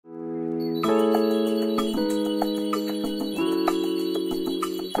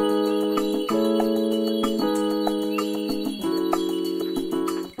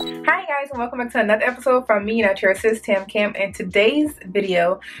welcome back to another episode from me, your sis Tam Kam. In today's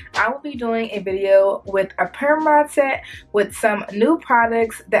video, I will be doing a video with a perm rod set with some new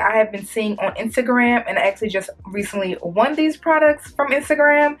products that I have been seeing on Instagram, and I actually just recently won these products from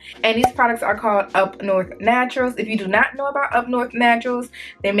Instagram. And these products are called Up North Naturals. If you do not know about Up North Naturals,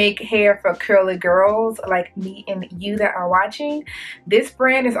 they make hair for curly girls like me and you that are watching. This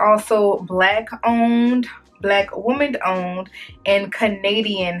brand is also black owned, black woman owned, and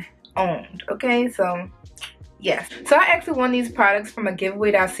Canadian owned. Okay, so yes, so I actually won these products from a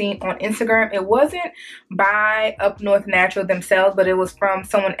giveaway that I seen on Instagram. It wasn't by Up North Natural themselves, but it was from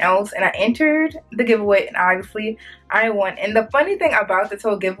someone else, and I entered the giveaway and obviously I won. And the funny thing about this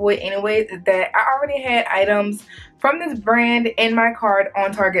whole giveaway anyways is that I already had items from this brand in my cart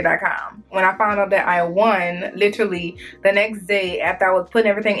on Target.com. When I found out that I won, literally the next day after I was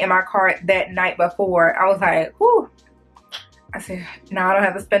putting everything in my cart that night before, I was like, whew. I said, now I don't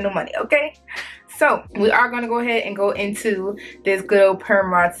have to spend no money, okay? So we are going to go ahead and go into this good old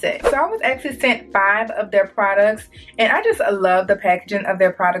perm rod set. So I was actually sent 5 of their products, and I just love the packaging of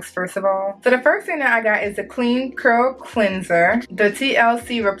their products first of all. So the first thing that I got is the Clean Curl Cleanser, the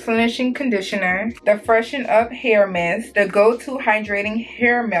TLC Replenishing Conditioner, the Freshen Up Hair Mist, the Go-To Hydrating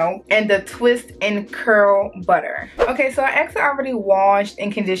Hair Milk, and the Twist and Curl Butter. Okay, so I actually already washed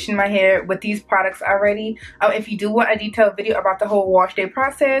and conditioned my hair with these products already. If you do want a detailed video about the whole wash day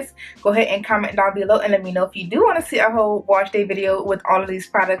process, go ahead and comment down below and let me know if you do want to see a whole wash day video with all of these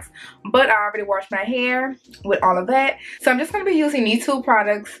products. But I already washed my hair with all of that, so I'm just going to be using these 2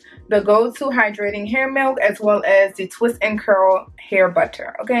 products, the Go-To Hydrating Hair Milk as well as the Twist and Curl Hair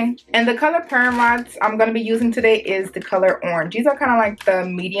Butter. Okay, and the color perm rods I'm going to be using today is the color orange. These are kind of like the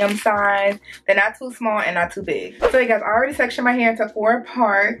medium size. They're not too small and not too big. So you guys, I already sectioned my hair into 4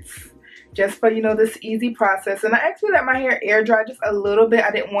 parts just for, you know, this easy process. And I actually let my hair air dry just a little bit.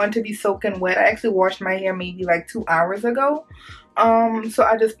 I didn't want it to be soaking wet. I actually washed my hair maybe like 2 hours ago. So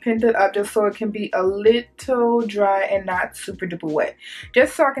I just pinned it up just so it can be a little dry and not super duper wet,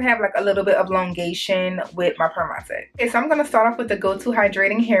 just so I can have like a little bit of elongation with my perm rod set. Okay, so I'm going to start off with the Go-To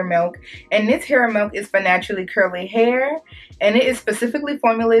Hydrating Hair Milk, and this hair milk is for naturally curly hair, and it is specifically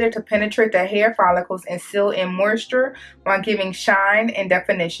formulated to penetrate the hair follicles and seal in moisture while giving shine and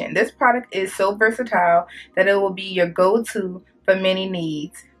definition. This product is so versatile that it will be your go-to for many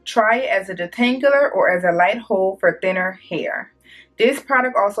needs. Try it as a detangular or as a light hold for thinner hair. This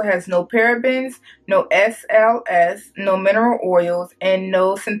product also has no parabens, no SLS, no mineral oils, and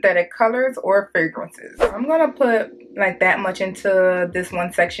no synthetic colors or fragrances. I'm going to put like that much into this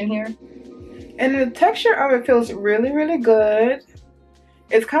one section here. And the texture of it feels really, really good.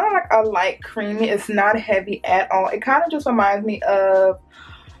 It's kind of like a light creamy. It's not heavy at all. It kind of just reminds me of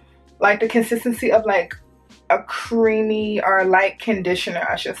like the consistency of like a creamy or light conditioner,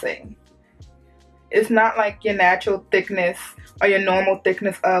 I should say. It's not like your natural thickness or your normal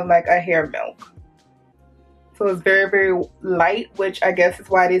thickness of like a hair milk. So it's very, very light, which I guess is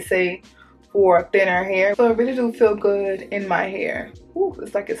why they say for thinner hair. So it really do feel good in my hair. Ooh,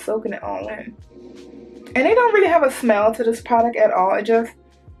 it's like it's soaking it all in. And they don't really have a smell to this product at all. It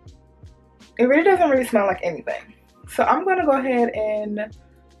really doesn't really smell like anything. So I'm gonna go ahead and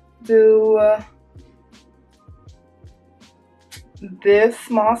do this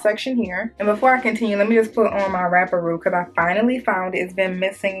small section here. And before I continue, let me just put on my wrapperoo because I finally found it. It's been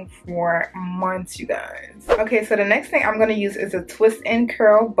missing for months, you guys. Okay, so the next thing I'm going to use is a Twist and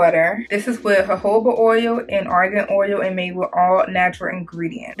Curl Butter. This is with jojoba oil and argan oil and made with all natural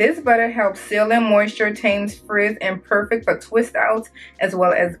ingredients. This butter helps seal in moisture, tames frizz, and perfect for twist outs as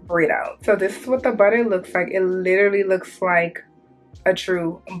well as braid outs. So this is what the butter looks like. It literally looks like a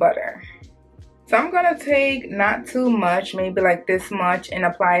true butter. So I'm going to take not too much, maybe like this much, and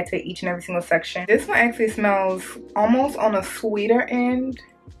apply it to each and every single section. This one actually smells almost on a sweeter end,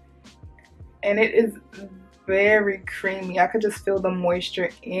 and it is very creamy. I could just feel the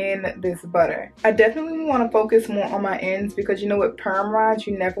moisture in this butter. I definitely want to focus more on my ends because, you know, with perm rods,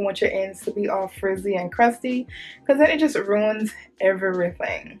 you never want your ends to be all frizzy and crusty because then it just ruins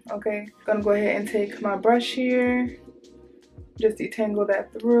everything. Okay, I'm going to go ahead and take my brush here, just detangle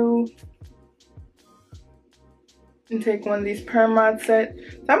that through. And take one of these perm rod sets.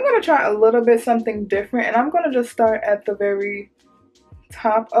 So I'm going to try a little bit something different, and I'm going to just start at the very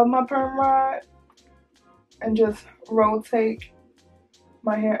top of my perm rod and just rotate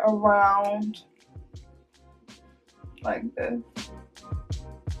my hair around like this.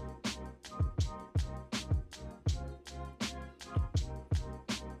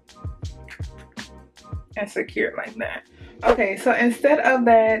 And secure it like that. Okay, so instead of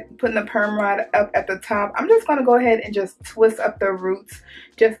that, putting the perm rod up at the top, I'm just going to go ahead and just twist up the roots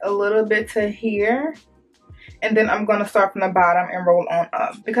just a little bit to here. And then I'm going to start from the bottom and roll on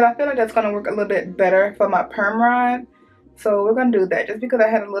up, because I feel like that's going to work a little bit better for my perm rod. So we're going to do that, just because I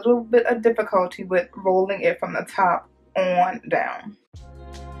had a little bit of difficulty with rolling it from the top on down.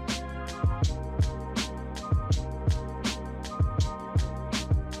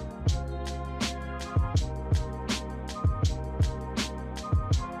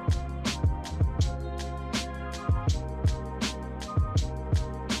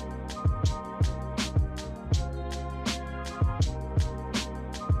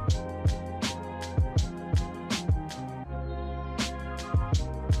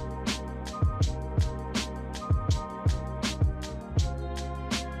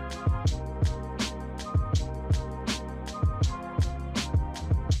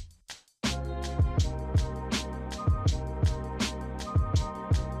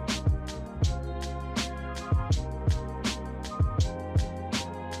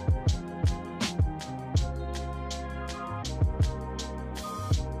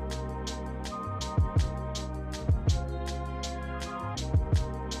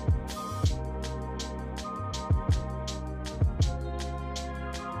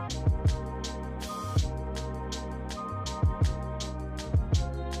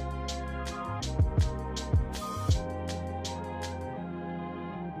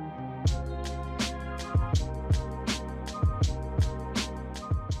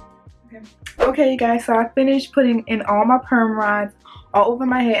 Okay, you guys, so I finished putting in all my perm rods all over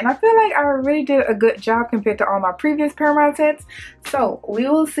my head, and I feel like I really did a good job compared to all my previous perm rod sets. So we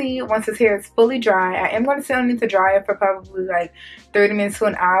will see once this hair is fully dry. I am going to sit underneath the dryer for probably like 30 minutes to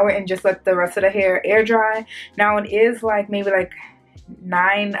an hour and just let the rest of the hair air dry. Now it is like maybe like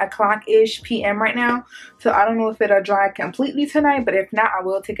 9 o'clock-ish p.m. right now, so I don't know if it'll dry completely tonight, but if not, I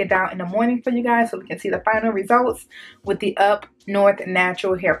will take it down in the morning for you guys so we can see the final results with the Up North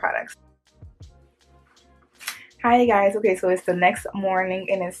natural hair products. Hi guys, okay, so it's the next morning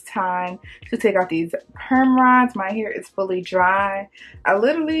and it's time to take out these perm rods. My hair is fully dry. I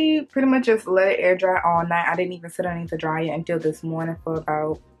literally pretty much just let it air dry all night. I didn't even sit underneath the dryer until this morning for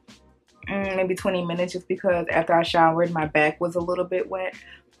about maybe 20 minutes, just because after I showered my back was a little bit wet.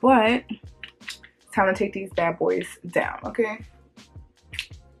 But it's time to take these bad boys down, okay?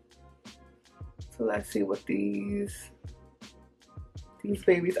 So let's see what these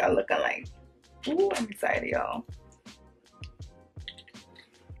babies are looking like. Ooh, I'm excited, y'all.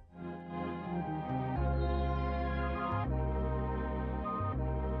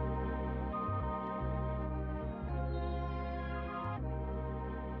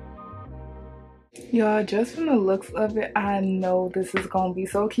 Y'all, just from the looks of it, I know this is gonna be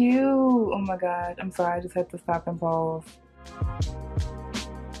so cute. Oh my god, I'm sorry, I just had to stop and pause.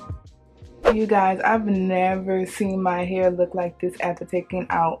 You guys, I've never seen my hair look like this after taking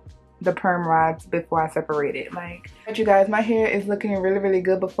out the perm rods before I separate it. Like, you guys, my hair is looking really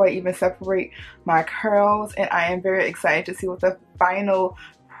good before I even separate my curls, and I am very excited to see what the final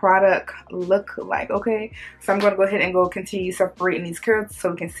product look like. Okay, so I'm going to go ahead and continue separating these curls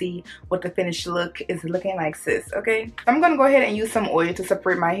so we can see what the finished look is looking like, sis. Okay, I'm going to go ahead and use some oil to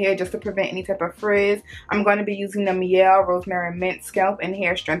separate my hair just to prevent any type of frizz. I'm going to be using the Mielle Rosemary Mint Scalp and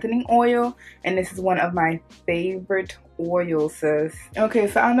Hair Strengthening Oil, and this is one of my favorite oils, sis. Okay,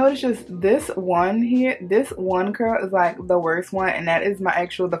 so I noticed just this one here, this one curl is like the worst one, and that is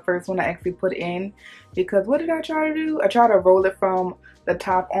the first one I actually put in, because what did I try to do? I tried to roll it from the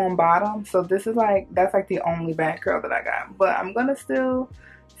top on bottom, so this is like, that's like the only bad curl that I got. But I'm gonna still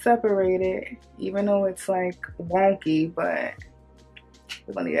separate it, even though it's like wonky, but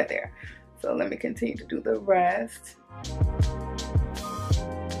we're gonna leave that there. So let me continue to do the rest.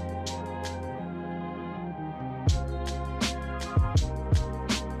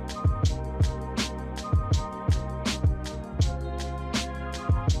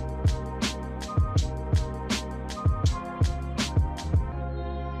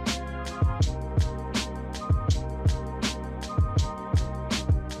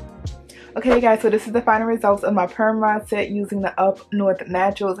 Okay guys, so this is the final results of my perm rod set using the Up North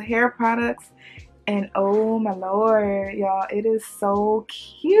Naturals hair products, and oh my lord, y'all, it is so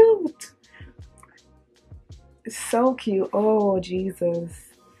cute. It's so cute. Oh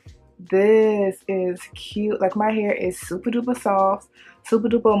Jesus, this is cute. Like, my hair is super duper soft, super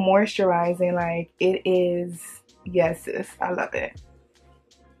duper moisturizing. Like, it is, yes sis, I love it.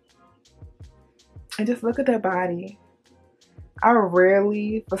 And just look at that body. I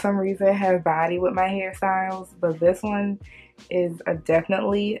rarely, for some reason, have body with my hairstyles, but this one is a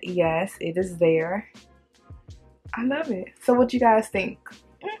definitely yes, it is there. I love it. So what you guys think?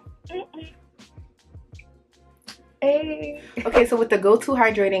 Hey. Okay, so with the go-to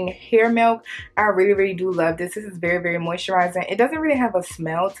hydrating hair milk, I really do love this. This is very moisturizing. It doesn't really have a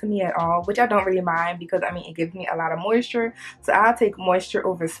smell to me at all, which I don't really mind because I mean it gives me a lot of moisture. So I'll take moisture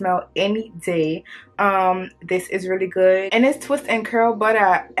over smell any day. This is really good, and it's twist and curl, but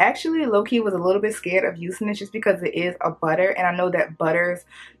I actually low-key was a little bit scared of using it just because it is a butter, and I know that butters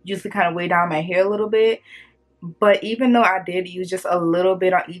usually kind of weigh down my hair a little bit. But even though I did use just a little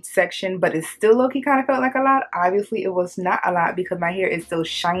bit on each section, but it still low-key kind of felt like a lot. Obviously, it was not a lot because my hair is still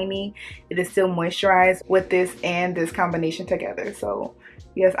shiny. It is still moisturized with this and this combination together. So,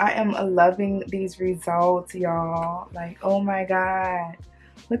 yes, I am loving these results, y'all. Like, oh my God.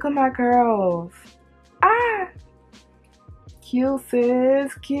 Look at my curls. Ah! Cute,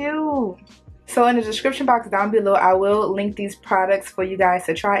 sis. Cute. So in the description box down below, I will link these products for you guys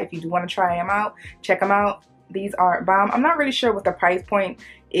to try. If you do want to try them out, check them out. These are bomb. I'm not really sure what the price point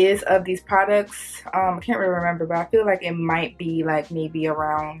is of these products. I can't really remember, but I feel like it might be like maybe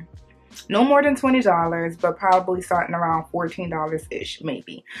around no more than $20, but probably starting around $14-ish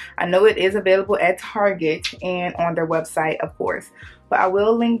maybe. I know it is available at Target and on their website, of course. But I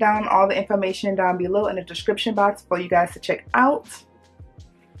will link down all the information down below in the description box for you guys to check out.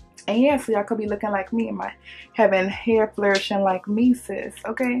 And yeah, so y'all could be looking like me, having hair flourishing like me, sis,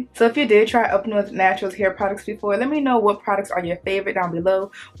 okay? So if you did try Up North Naturals hair products before, let me know what products are your favorite down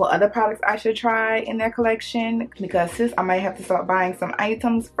below. What other products I should try in their collection. Because sis, I might have to start buying some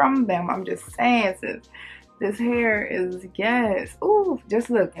items from them. I'm just saying, sis. This hair is, yes. Ooh,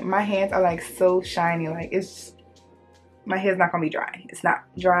 just look. My hands are like so shiny. Like it's, my hair's not gonna be dry. It's not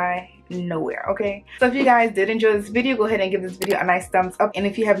dry nowhere, okay? So if you guys did enjoy this video, go ahead and give this video a nice thumbs up. And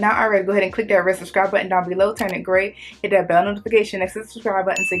if you have not already, go ahead and click that red subscribe button down below, turn it gray, hit that bell notification next to the subscribe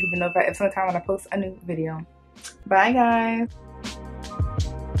button so you can be notified every single time when I post a new video. Bye guys.